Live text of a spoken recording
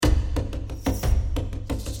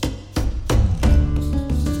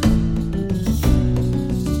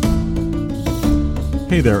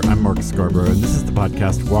Hey there, I'm Mark Scarborough, and this is the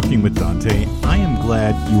podcast Walking with Dante. I am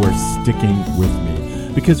glad you are sticking with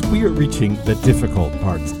me because we are reaching the difficult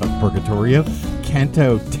parts of Purgatorio.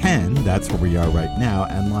 Canto 10, that's where we are right now,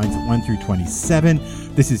 and lines 1 through 27.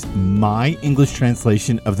 This is my English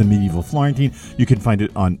translation of the medieval Florentine. You can find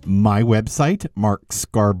it on my website,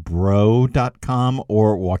 markscarborough.com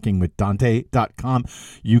or walkingwithdante.com.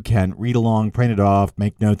 You can read along, print it off,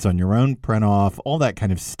 make notes on your own, print off, all that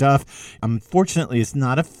kind of stuff. Unfortunately, it's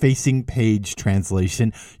not a facing page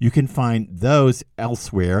translation. You can find those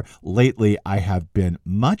elsewhere. Lately, I have been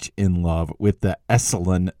much in love with the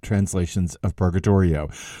Esalen translations of Purgatorio.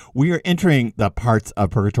 We are entering the parts of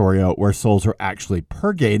Purgatorio where souls are actually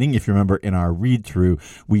purgating. If you remember in our read-through,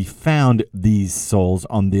 we found these souls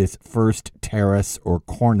on this first terrace or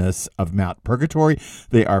cornice of Mount Purgatory.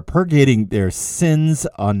 They are purgating their sins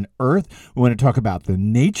on earth. We want to talk about the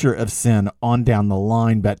nature of sin on down the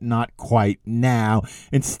line, but not quite now.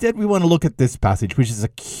 Instead, we want to look at this passage, which is a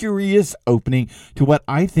curious opening to what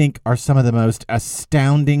I think are some of the most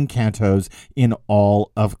astounding cantos in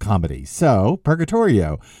all of comedy. So,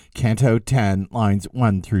 Purgatorio, Canto 10, lines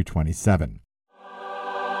 1 through 27.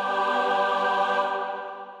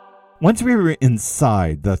 Once we were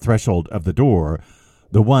inside the threshold of the door,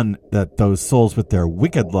 the one that those souls with their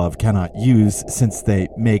wicked love cannot use since they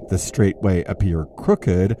make the straight way appear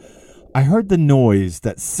crooked, I heard the noise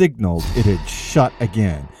that signaled it had shut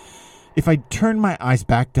again. If I turned my eyes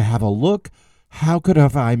back to have a look, how could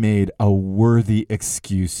have I made a worthy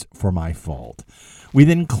excuse for my fault? We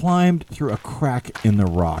then climbed through a crack in the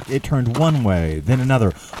rock. It turned one way, then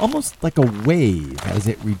another, almost like a wave as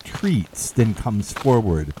it retreats, then comes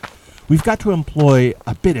forward. We've got to employ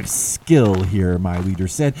a bit of skill here, my leader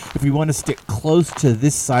said, if we want to stick close to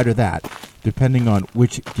this side or that, depending on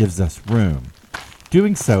which gives us room.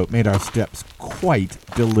 Doing so made our steps quite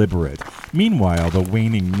deliberate. Meanwhile, the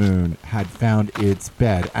waning moon had found its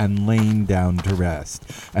bed and lain down to rest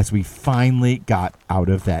as we finally got out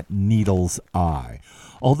of that needle's eye.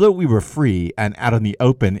 Although we were free and out in the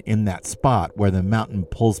open in that spot where the mountain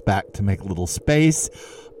pulls back to make a little space,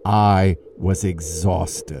 I was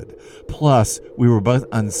exhausted. Plus, we were both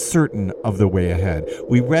uncertain of the way ahead.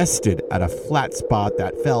 We rested at a flat spot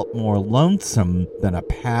that felt more lonesome than a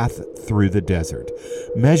path through the desert.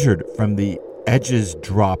 Measured from the edges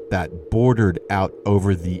drop that bordered out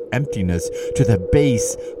over the emptiness to the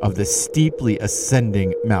base of the steeply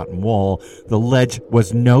ascending mountain wall, the ledge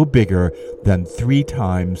was no bigger than 3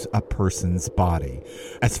 times a person's body.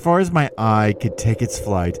 As far as my eye could take its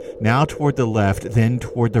flight, now toward the left, then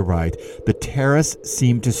toward the right, the terrace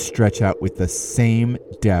seemed to stretch out with the same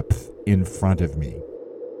depth in front of me.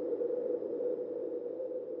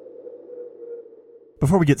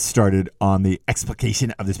 Before we get started on the explication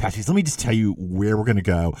of this passage, let me just tell you where we're going to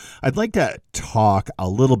go. I'd like to talk a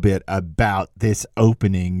little bit about this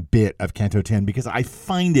opening bit of Canto 10 because I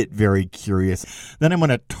find it very curious. Then I'm going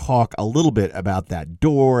to talk a little bit about that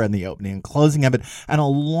door and the opening and closing of it and a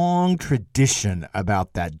long tradition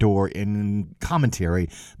about that door in commentary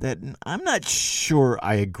that I'm not sure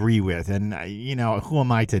I agree with. And, who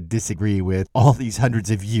am I to disagree with all these hundreds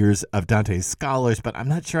of years of Dante's scholars, but I'm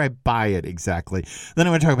not sure I buy it exactly. Then I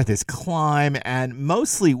want to talk about this climb, and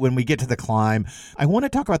mostly when we get to the climb, I want to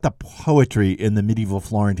talk about the poetry in the medieval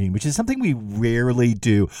Florentine, which is something we rarely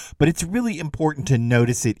do, but it's really important to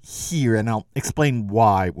notice it here, and I'll explain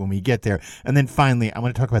why when we get there. And then finally, I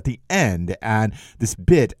want to talk about the end and this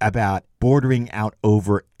bit about bordering out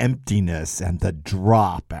over emptiness and the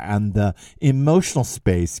drop and the emotional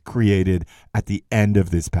space created at the end of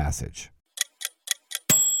this passage.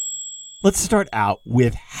 Let's start out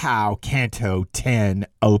with how Canto 10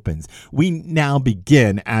 opens. We now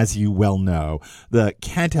begin, as you well know, the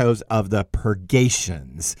cantos of the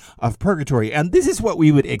purgations of Purgatory. And this is what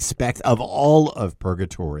we would expect of all of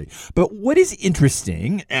Purgatory. But what is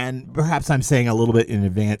interesting, and perhaps I'm saying a little bit in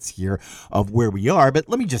advance here of where we are, but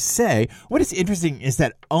let me just say, what is interesting is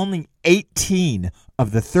that only 18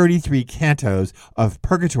 of the 33 cantos of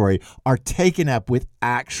Purgatory are taken up with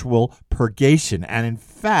actual purgation. And in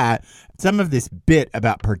fact, some of this bit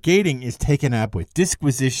about purgating is taken up with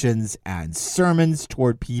disquisitions and sermons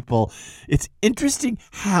toward people. It's interesting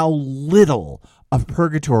how little of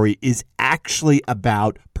Purgatory is actually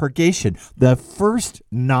about purgation. The first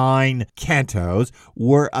 9 cantos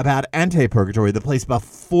were about ante-purgatory, the place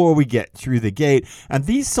before we get through the gate. And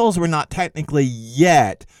these souls were not technically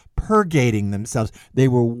yet purgating themselves. They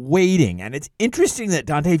were waiting. And it's interesting that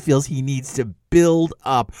Dante feels he needs to build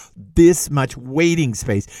up this much waiting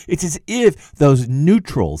space. It's as if those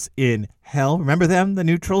neutrals in hell. Remember them, the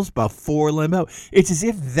neutrals, before limbo? It's as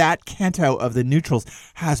if that canto of the neutrals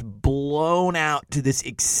has blown out to this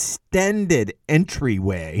extended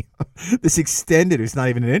entryway. It's not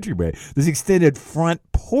even an entryway, this extended front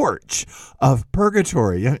porch of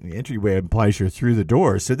purgatory. The entryway implies you're through the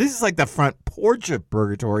door. So this is like the front porch of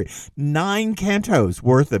purgatory. 9 cantos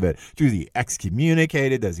worth of it. Through the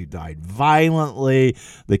excommunicated, those who died violently,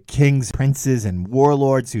 the kings, princes, and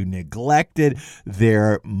warlords who neglected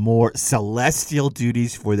their more celestial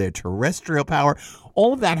duties for their terrestrial power.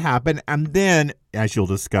 All of that happened, and then, as you'll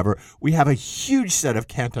discover, we have a huge set of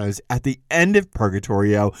cantos at the end of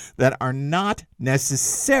Purgatorio that are not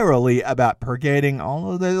necessarily about purgating,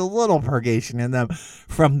 although there's a little purgation in them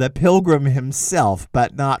from the pilgrim himself,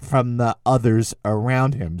 but not from the others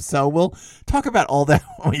around him. So we'll talk about all that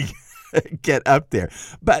when we get up there.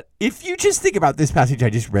 But if you just think about this passage I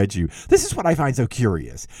just read you, this is what I find so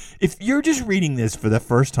curious. If you're just reading this for the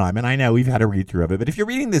first time, and I know we've had a read through of it, but if you're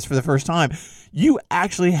reading this for the first time, you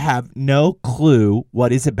actually have no clue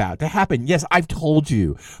what is about to happen. Yes, I've told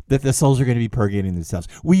you that the souls are going to be purgating themselves.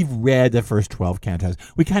 We've read the first 12 cantos.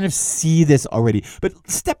 We kind of see this already. But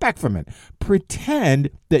step back from it.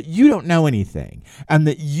 Pretend that you don't know anything and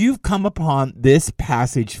that you've come upon this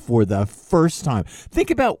passage for the first time. Think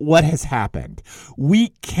about what has happened.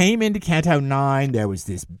 We came into Canto 9. There was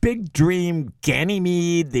this big dream,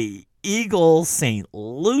 Ganymede, the eagle, St.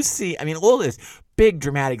 Lucy. I mean, all this big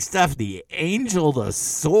dramatic stuff. The angel, the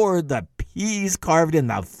sword, the P's carved in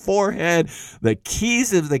the forehead, the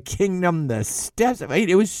keys of the kingdom, the steps. I mean,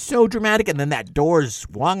 it was so dramatic. And then that door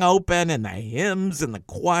swung open and the hymns and the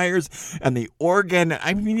choirs and the organ.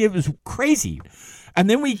 I mean, it was crazy. And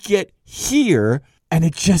then we get here and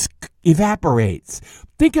it just evaporates.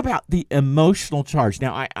 Think about the emotional charge.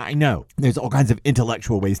 Now, I know there's all kinds of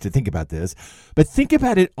intellectual ways to think about this, but think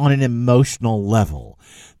about it on an emotional level.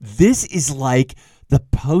 This is like the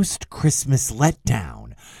post-Christmas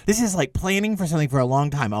letdown. This is like planning for something for a long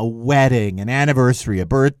time, a wedding, an anniversary, a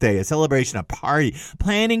birthday, a celebration, a party,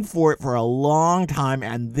 planning for it for a long time,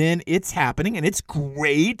 and then it's happening, and it's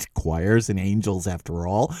great, choirs and angels after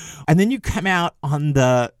all, and then you come out on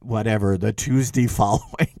the Tuesday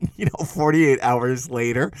following, 48 hours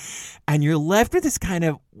later, and you're left with this kind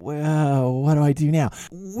of, well, what do I do now?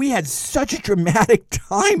 We had such a dramatic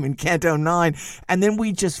time in Canto 9, and then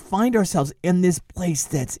we just find ourselves in this place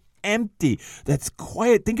that's empty, that's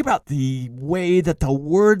quiet. Think about the way that the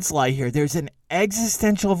words lie here. There's an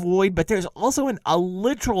existential void, but there's also a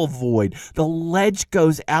literal void. The ledge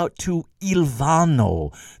goes out to il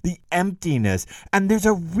vano, the emptiness. And there's a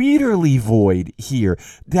readerly void here.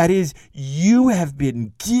 That is, you have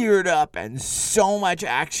been geared up and so much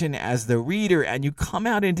action as the reader, and you come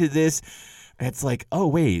out into this, and it's like, oh,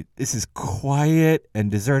 wait, this is quiet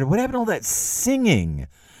and deserted. What happened to all that singing?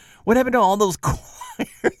 What happened to all those choirs?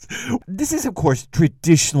 This is, of course,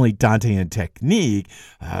 traditionally Dantean technique,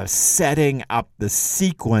 setting up the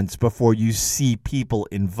sequence before you see people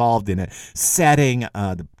involved in it, setting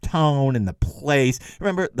the tone and the place.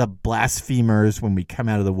 Remember the blasphemers when we come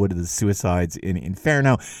out of the wood of the suicides in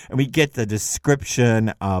Inferno, and we get the description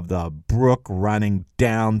of the brook running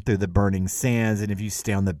down through the burning sands, and if you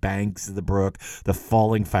stay on the banks of the brook, the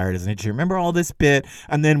falling fire doesn't hit you. Remember all this bit?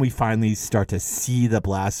 And then we finally start to see the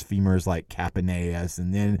blasphemers like Capaneus,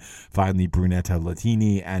 and then finally Brunetto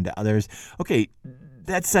Latini and others. Okay,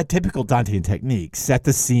 that's a typical Dantean technique. Set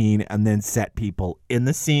the scene and then set people in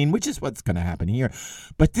the scene, which is what's going to happen here.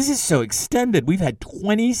 But this is so extended. We've had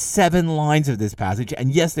 27 lines of this passage.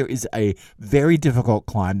 And yes, there is a very difficult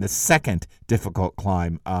climb, the second difficult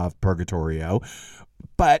climb of Purgatorio.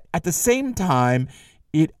 But at the same time,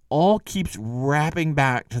 it all keeps wrapping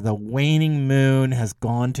back to the waning moon has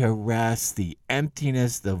gone to rest, the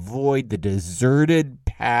emptiness, the void, the deserted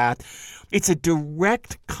path. It's a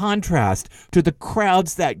direct contrast to the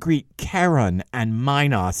crowds that greet Charon and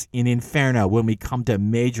Minos in Inferno when we come to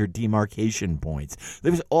major demarcation points.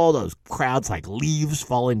 There's all those crowds like leaves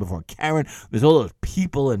falling before Charon. There's all those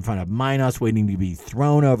people in front of Minos waiting to be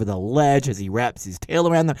thrown over the ledge as he wraps his tail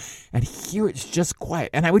around them. And here it's just quiet.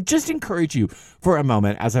 And I would just encourage you for a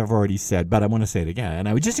moment, as I've already said, but I want to say it again, and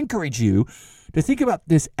I would just encourage you to think about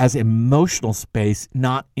this as emotional space,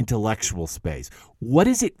 not intellectual space. What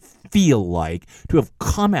does it feel like to have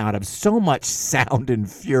come out of so much sound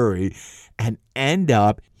and fury and end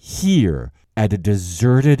up here at a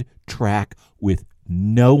deserted track with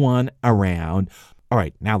no one around? All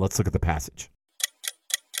right, now let's look at the passage.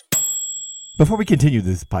 Before we continue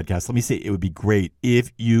this podcast, let me say it would be great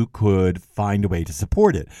if you could find a way to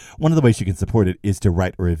support it. One of the ways you can support it is to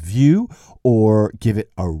write a review or give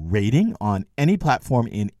it a rating on any platform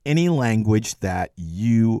in any language that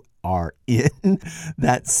you are in.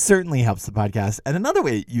 That certainly helps the podcast. And another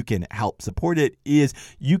way you can help support it is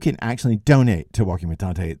you can actually donate to Walking with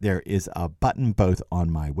Dante. There is a button both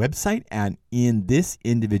on my website and in this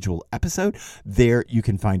individual episode. There you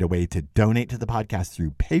can find a way to donate to the podcast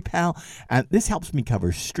through PayPal. And this helps me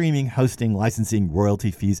cover streaming, hosting, licensing,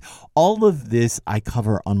 royalty fees. All of this I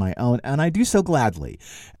cover on my own, and I do so gladly.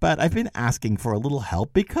 But I've been asking for a little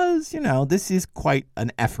help because, this is quite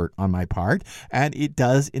an effort on my part, and it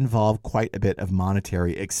does involve quite a bit of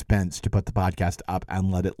monetary expense to put the podcast up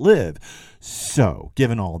and let it live. So,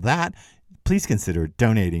 given all that, please consider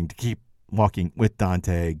donating to keep Walking with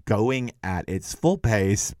Dante going at its full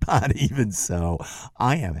pace. But even so,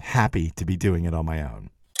 I am happy to be doing it on my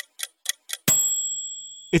own.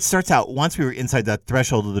 It starts out once we were inside the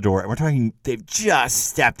threshold of the door, and we're talking, they've just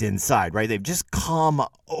stepped inside, right? They've just come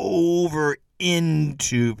over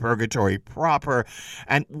into purgatory proper.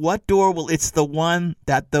 And what door? Well, it's the one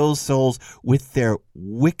that those souls with their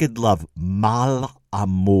wicked love, mal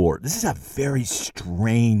amor. This is a very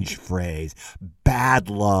strange phrase. Bad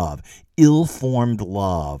love, ill-formed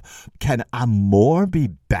love. Can amor be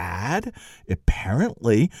bad?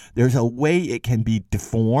 Apparently, there's a way it can be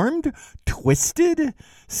deformed, twisted,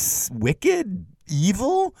 wicked,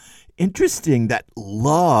 evil. Interesting that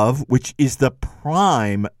love, which is the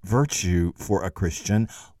prime virtue for a Christian,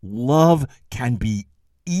 love can be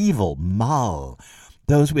evil, mal.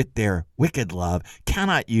 Those with their wicked love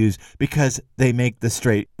cannot use because they make the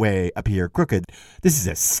straight way appear crooked. This is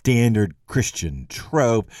a standard Christian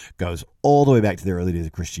trope, goes all the way back to the early days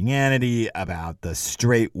of Christianity about the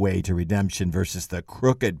straight way to redemption versus the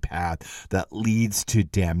crooked path that leads to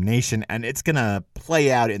damnation. And it's going to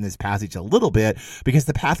play out in this passage a little bit because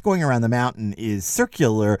the path going around the mountain is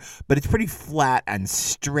circular, but it's pretty flat and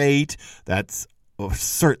straight. That's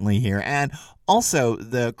certainly here. And also,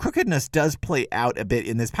 the crookedness does play out a bit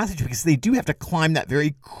in this passage because they do have to climb that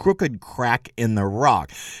very crooked crack in the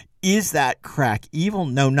rock. Is that crack evil?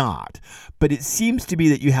 No, not. But it seems to be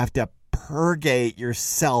that you have to purgate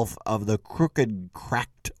yourself of the crooked,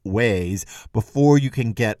 cracked ways before you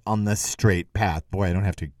can get on the straight path. Boy, I don't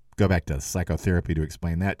have to go back to psychotherapy to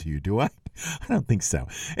explain that to you, do I? I don't think so.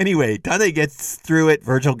 Anyway, Dante gets through it,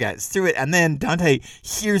 Virgil gets through it, and then Dante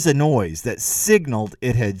hears a noise that signaled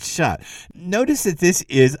it had shut. Notice that this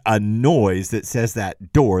is a noise that says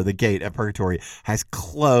that door, the gate of purgatory, has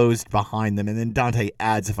closed behind them. And then Dante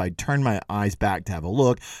adds, if I turn my eyes back to have a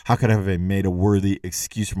look, how could I have made a worthy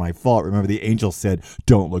excuse for my fault? Remember, the angel said,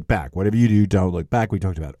 don't look back. Whatever you do, don't look back. We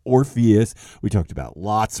talked about Orpheus. We talked about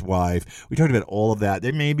Lot's wife. We talked about all of that.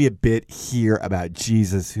 There may be a bit here about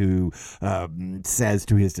Jesus who says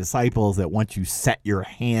to his disciples that once you set your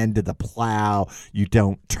hand to the plow, you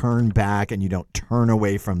don't turn back and you don't turn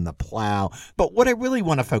away from the plow. But what I really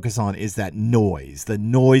want to focus on is that noise, the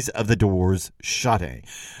noise of the doors shutting.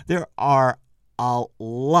 There are a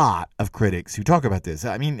lot of critics who talk about this.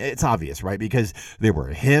 I mean, it's obvious, right? Because there were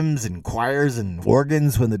hymns and choirs and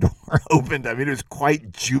organs when the door opened. I mean, it was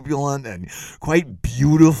quite jubilant and quite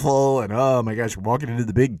beautiful. And oh my gosh, we're walking into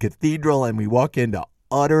the big cathedral and we walk into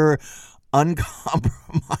utter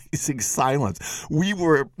uncompromising silence. We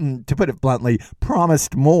were, to put it bluntly,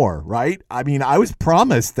 promised more, right? I mean, I was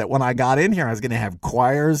promised that when I got in here, I was going to have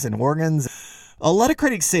choirs and organs. A lot of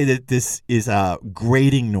critics say that this is a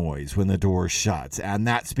grating noise when the door shuts, and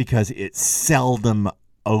that's because it's seldom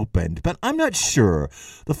opened. But I'm not sure.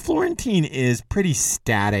 The Florentine is pretty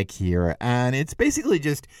static here, and it's basically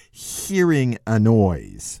just hearing a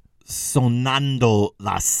noise. Sonando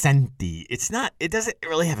la senti. It doesn't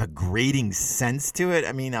really have a grating sense to it.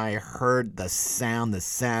 I mean, I heard the sound, the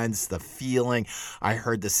sense, the feeling. I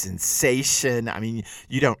heard the sensation. I mean,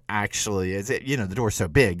 you don't actually, the door's so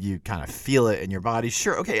big, you kind of feel it in your body.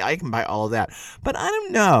 Sure, okay, I can buy all of that. But I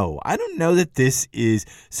don't know. I don't know that this is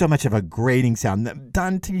so much of a grating sound.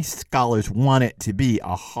 Dante scholars want it to be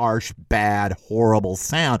a harsh, bad, horrible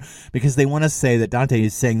sound because they want to say that Dante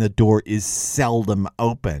is saying the door is seldom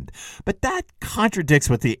opened. But that contradicts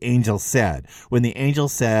what the angel said. When the angel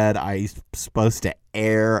said, I'm supposed to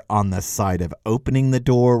err on the side of opening the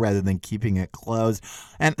door rather than keeping it closed.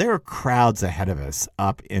 And there are crowds ahead of us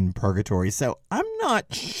up in purgatory, so I'm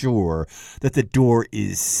not sure that the door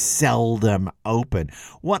is seldom open.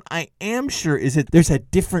 What I am sure is that there's a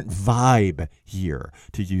different vibe here,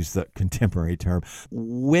 to use the contemporary term.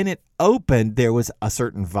 When it opened, there was a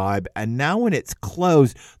certain vibe, and now when it's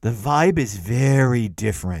closed, the vibe is very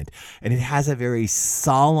different, and it has a very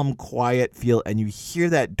solemn, quiet feel, and you hear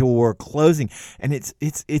that door closing, and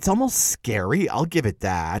it's almost scary. I'll give it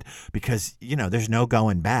that, because there's no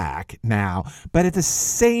going back now. But at the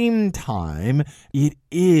same time, it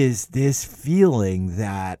is this feeling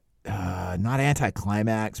that not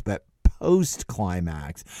anticlimax, but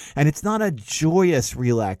post-climax. And it's not a joyous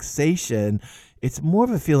relaxation. It's more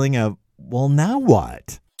of a feeling of, well, now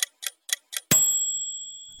what?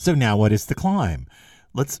 So now what is the climb?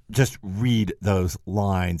 Let's just read those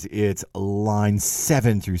lines. It's lines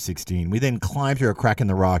 7 through 16. We then climb through a crack in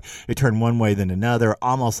the rock. It turned one way, then another,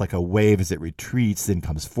 almost like a wave as it retreats, then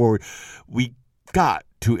comes forward. We got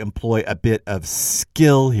to employ a bit of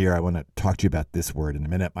skill here. I want to talk to you about this word in a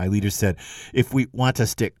minute. My leader said, if we want to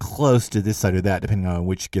stick close to this side or that, depending on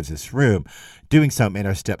which gives us room, doing so made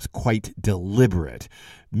our steps quite deliberate.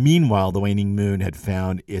 Meanwhile, the waning moon had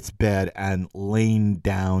found its bed and lain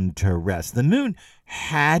down to rest. The moon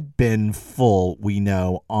had been full, we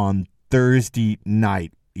know, on Thursday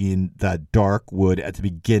night in the dark wood at the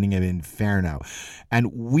beginning of Inferno.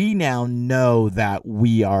 And we now know that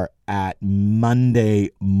we are at Monday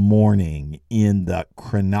morning in the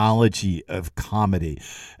chronology of comedy.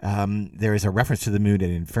 There is a reference to the moon in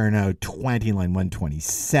Inferno 20, line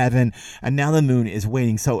 127, and now the moon is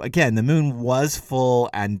waning. So again, the moon was full,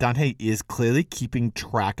 and Dante is clearly keeping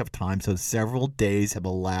track of time, so several days have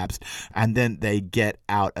elapsed, and then they get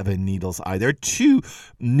out of a needle's eye. There are two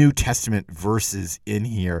New Testament verses in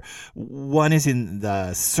here. One is in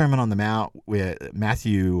the Sermon on the Mount with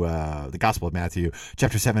Matthew, the Gospel of Matthew,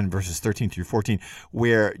 chapter 7, verses 13 through 14,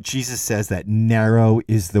 where Jesus says that narrow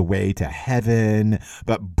is the way to heaven,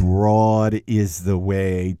 but broad is the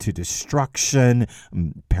way to destruction.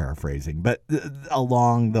 I'm paraphrasing, but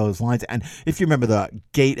along those lines. And if you remember, the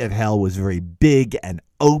gate of hell was very big and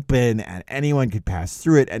open and anyone could pass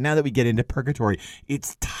through it. And now that we get into purgatory,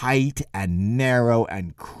 it's tight and narrow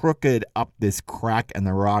and crooked up this crack in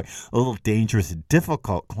the rock, a little dangerous,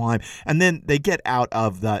 difficult climb. And then they get out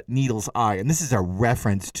of the needle's eye. And this is a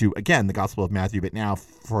reference to, again, the Gospel of Matthew, but now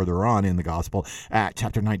further on in the Gospel at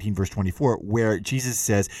chapter 19, verse 24, where Jesus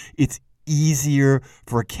says it's easier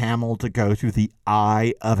for a camel to go through the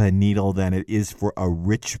eye of a needle than it is for a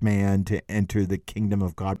rich man to enter the kingdom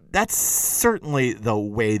of God. That's certainly the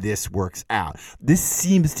way this works out. This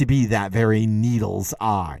seems to be that very needle's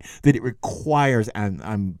eye, that it requires, and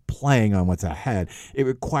I'm playing on what's ahead, it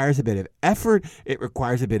requires a bit of effort, it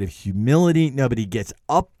requires a bit of humility. Nobody gets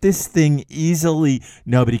up this thing easily.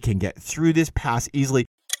 Nobody can get through this pass easily.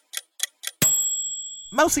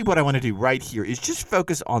 Mostly what I want to do right here is just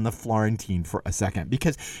focus on the Florentine for a second,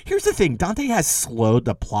 because here's the thing. Dante has slowed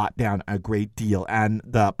the plot down a great deal, and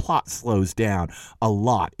the plot slows down a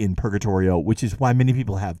lot in Purgatorio, which is why many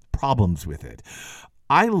people have problems with it.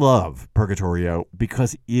 I love Purgatorio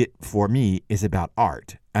because it, for me, is about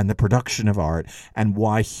art and the production of art and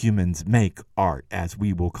why humans make art, as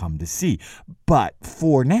we will come to see. But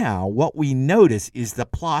for now, what we notice is the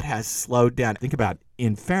plot has slowed down. Think about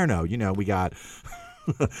Inferno. You know, we got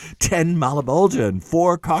 10 Malabulgia and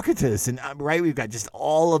 4 Cocytus, and right, we've got just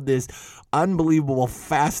all of this unbelievable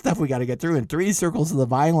fast stuff we got to get through, and 3 Circles of the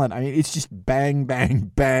Violent. I mean, it's just bang,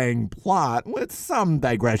 bang, bang plot with some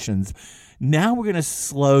digressions. Now we're going to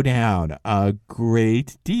slow down a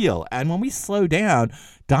great deal, and when we slow down,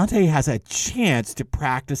 Dante has a chance to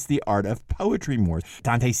practice the art of poetry more.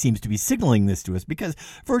 Dante seems to be signaling this to us because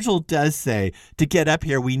Virgil does say, to get up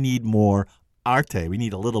here, we need more arte. We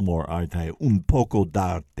need a little more arte. Un poco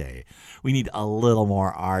d'arte. We need a little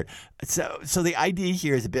more art. So the idea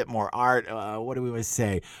here is a bit more art. What do we want to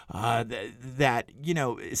say? That, you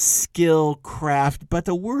know, skill, craft. But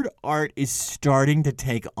the word art is starting to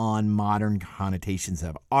take on modern connotations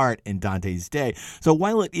of art in Dante's day. So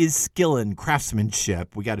while it is skill and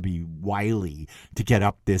craftsmanship, we got to be wily to get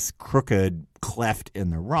up this crooked cleft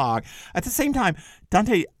in the rock. At the same time,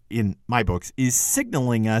 Dante, in my books, is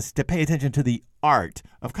signaling us to pay attention to the art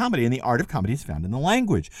of comedy, and the art of comedy is found in the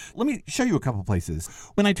language. Let me show you a couple places.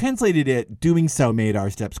 When I translated it, doing so made our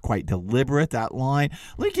steps quite deliberate, that line.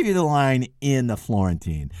 Let me give you the line in the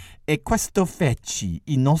Florentine. E questo feci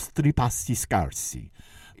I nostri passi scarsi.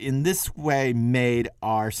 In this way made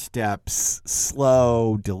our steps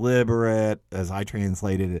slow, deliberate, as I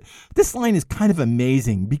translated it. This line is kind of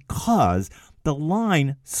amazing because the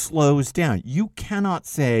line slows down. You cannot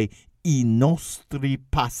say I nostri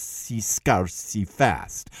passi scarsi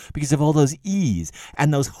fast because of all those E's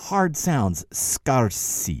and those hard sounds,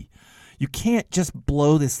 scarsi. You can't just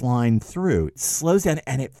blow this line through. It slows down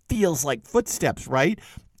and it feels like footsteps, right?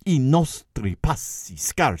 I nostri passi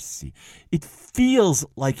scarsi. It feels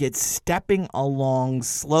like it's stepping along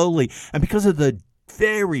slowly. And because of the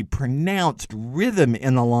very pronounced rhythm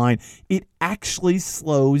in the line, it actually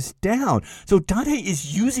slows down. So Dante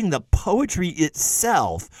is using the poetry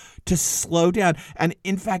itself to slow down. And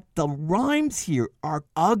in fact, the rhymes here are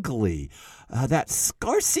ugly. That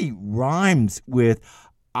scarsi rhymes with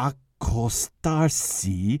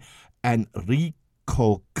accostarsi and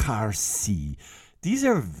ricocarsi. These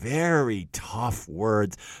are very tough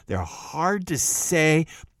words. They're hard to say.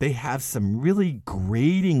 They have some really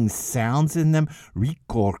grating sounds in them.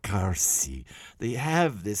 Ricocarsi. They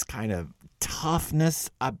have this kind of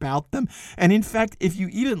toughness about them. And in fact, if you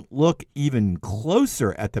even look even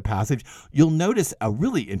closer at the passage, you'll notice a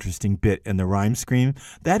really interesting bit in the rhyme scheme.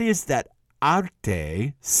 That is that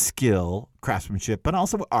arte, skill, craftsmanship, but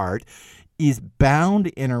also art, is bound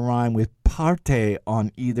in a rhyme with parte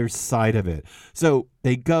on either side of it. So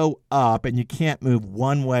they go up and you can't move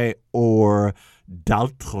one way or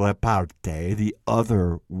d'altra parte, the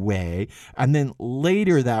other way. And then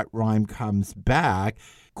later that rhyme comes back,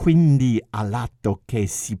 quindi al lato che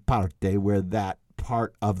si parte, where that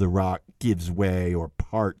part of the rock gives way or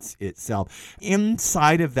parts itself.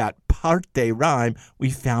 Inside of that parte rhyme, we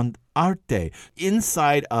found arte.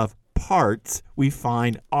 Inside of parts, we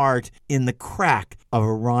find art in the crack of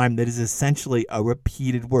a rhyme that is essentially a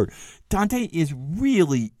repeated word. Dante is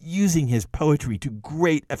really using his poetry to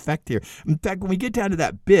great effect here. In fact, when we get down to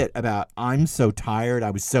that bit about I'm so tired, I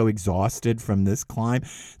was so exhausted from this climb,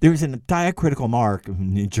 there's a diacritical mark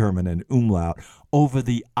in German, an umlaut, over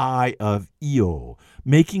the I of io,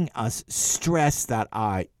 making us stress that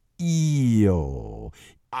I, io.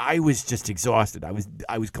 I was just exhausted. I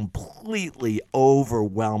was completely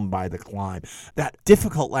overwhelmed by the climb. That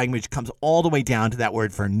difficult language comes all the way down to that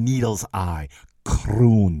word for needle's eye,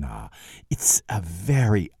 kruna. It's a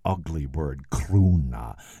very ugly word,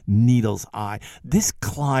 kruna, needle's eye. This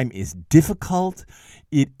climb is difficult.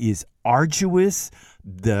 It is arduous.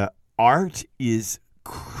 The art is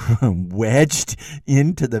wedged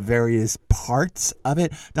into the various parts of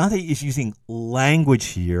it. Dante is using language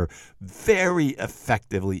here very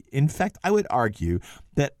effectively. In fact, I would argue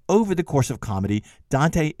that over the course of comedy,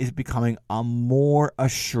 Dante is becoming a more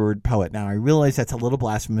assured poet. Now, I realize that's a little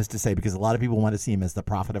blasphemous to say because a lot of people want to see him as the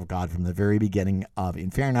prophet of God from the very beginning of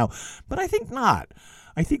Inferno, but I think not.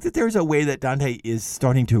 I think that there's a way that Dante is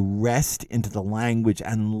starting to rest into the language,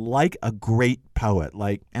 and like a great poet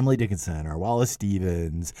like Emily Dickinson or Wallace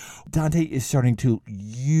Stevens, Dante is starting to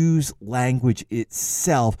use language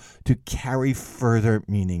itself to carry further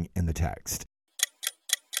meaning in the text.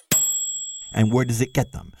 And where does it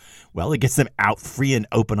get them? Well, it gets them out free and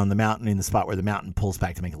open on the mountain in the spot where the mountain pulls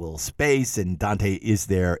back to make a little space, and Dante is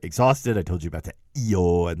there exhausted. I told you about the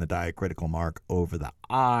io and the diacritical mark over the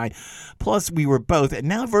I. Plus, we were both, and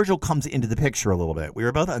now Virgil comes into the picture a little bit. We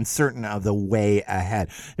were both uncertain of the way ahead.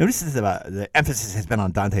 Notice that the emphasis has been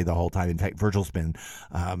on Dante the whole time. In fact, Virgil's been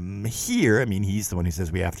here. I mean, he's the one who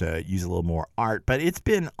says we have to use a little more art, but it's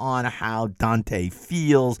been on how Dante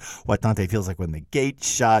feels, what Dante feels like when the gate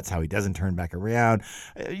shuts, how he doesn't turn back around.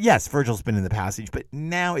 Yes, Virgil's been in the passage, but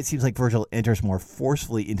now it seems like Virgil enters more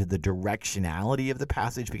forcefully into the directionality of the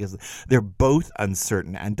passage because they're both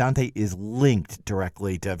uncertain, and Dante is linked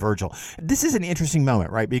directly to Virgil. This is an interesting moment,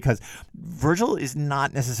 right? Because Virgil is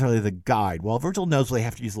not necessarily the guide. While Virgil knows they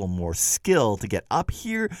have to use a little more skill to get up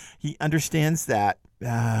here, he understands that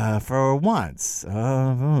for once,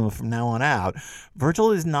 from now on out,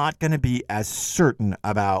 Virgil is not going to be as certain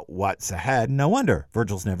about what's ahead. No wonder.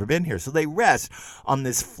 Virgil's never been here. So they rest on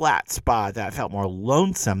this flat spot that felt more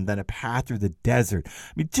lonesome than a path through the desert.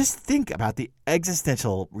 I mean, just think about the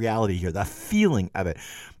existential reality here, the feeling of it,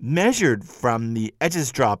 measured from the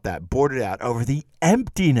edges drop that bordered out over the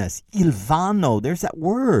emptiness, il vano, there's that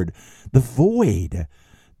word, the void.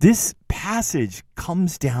 This passage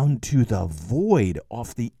comes down to the void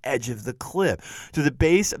off the edge of the cliff. To the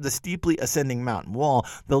base of the steeply ascending mountain wall,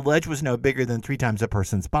 the ledge was no bigger than 3 times a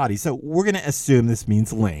person's body. So we're going to assume this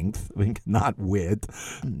means length, not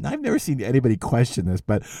width. I've never seen anybody question this,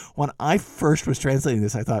 but when I first was translating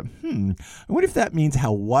this, I thought, I wonder if that means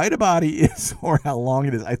how wide a body is or how long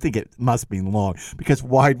it is. I think it must be long, because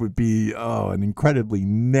wide would be, an incredibly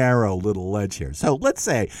narrow little ledge here. So let's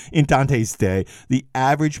say in Dante's day, the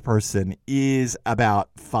average person is about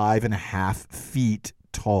 5.5 feet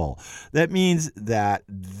tall. That means that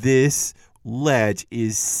this ledge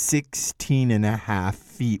is 16.5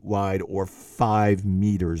 feet wide, or 5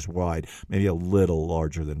 meters wide, maybe a little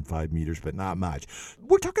larger than 5 meters, but not much.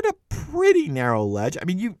 We're talking a pretty narrow ledge. I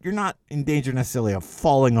mean, you're not in danger necessarily of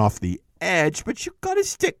falling off the edge, but you've got to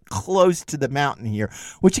stick close to the mountain here,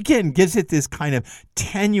 which again gives it this kind of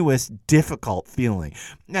tenuous, difficult feeling.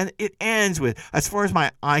 And it ends with, as far as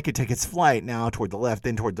my eye could take its flight, now toward the left,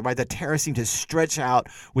 then toward the right, the terrace seemed to stretch out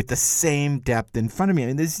with the same depth in front of me. I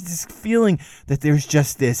mean, there's this feeling that there's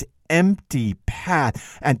just this empty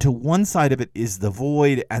path, and to one side of it is the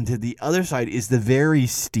void, and to the other side is the very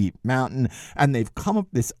steep mountain, and they've come up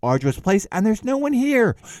this arduous place, and there's no one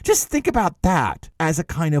here. Just think about that as a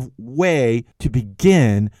kind of way to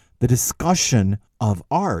begin the discussion of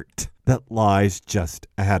art that lies just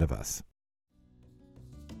ahead of us.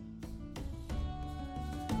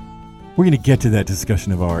 We're going to get to that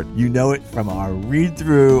discussion of art. You know it from our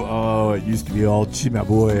read-through. Oh, it used to be all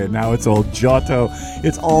Cimabue, and now it's all Giotto.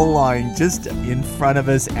 It's all lying just in front of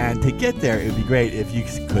us, and to get there, it would be great if you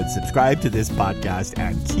could subscribe to this podcast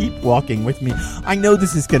and keep walking with me. I know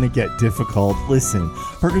this is going to get difficult. Listen,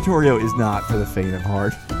 Purgatorio is not for the faint of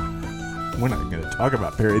heart. We're not going to talk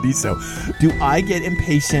about Paradiso. Do I get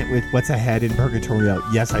impatient with what's ahead in Purgatorio?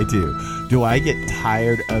 Yes, I do. Do I get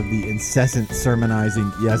tired of the incessant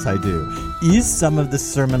sermonizing? Yes, I do. Is some of the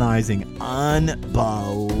sermonizing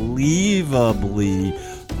unbelievably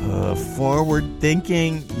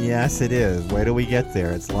forward-thinking? Yes, it is. Where do we get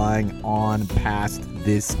there? It's lying on past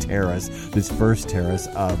this terrace, this first terrace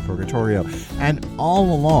of Purgatorio. And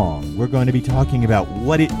all along, we're going to be talking about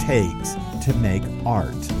what it takes to make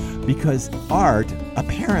art. Because art,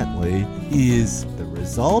 apparently, is the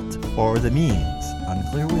result or the means,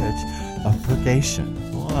 unclear which, of purgation.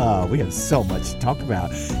 Wow, we have so much to talk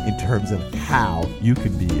about in terms of how you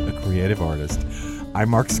can be a creative artist. I'm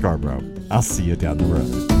Mark Scarborough. I'll see you down the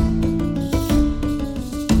road.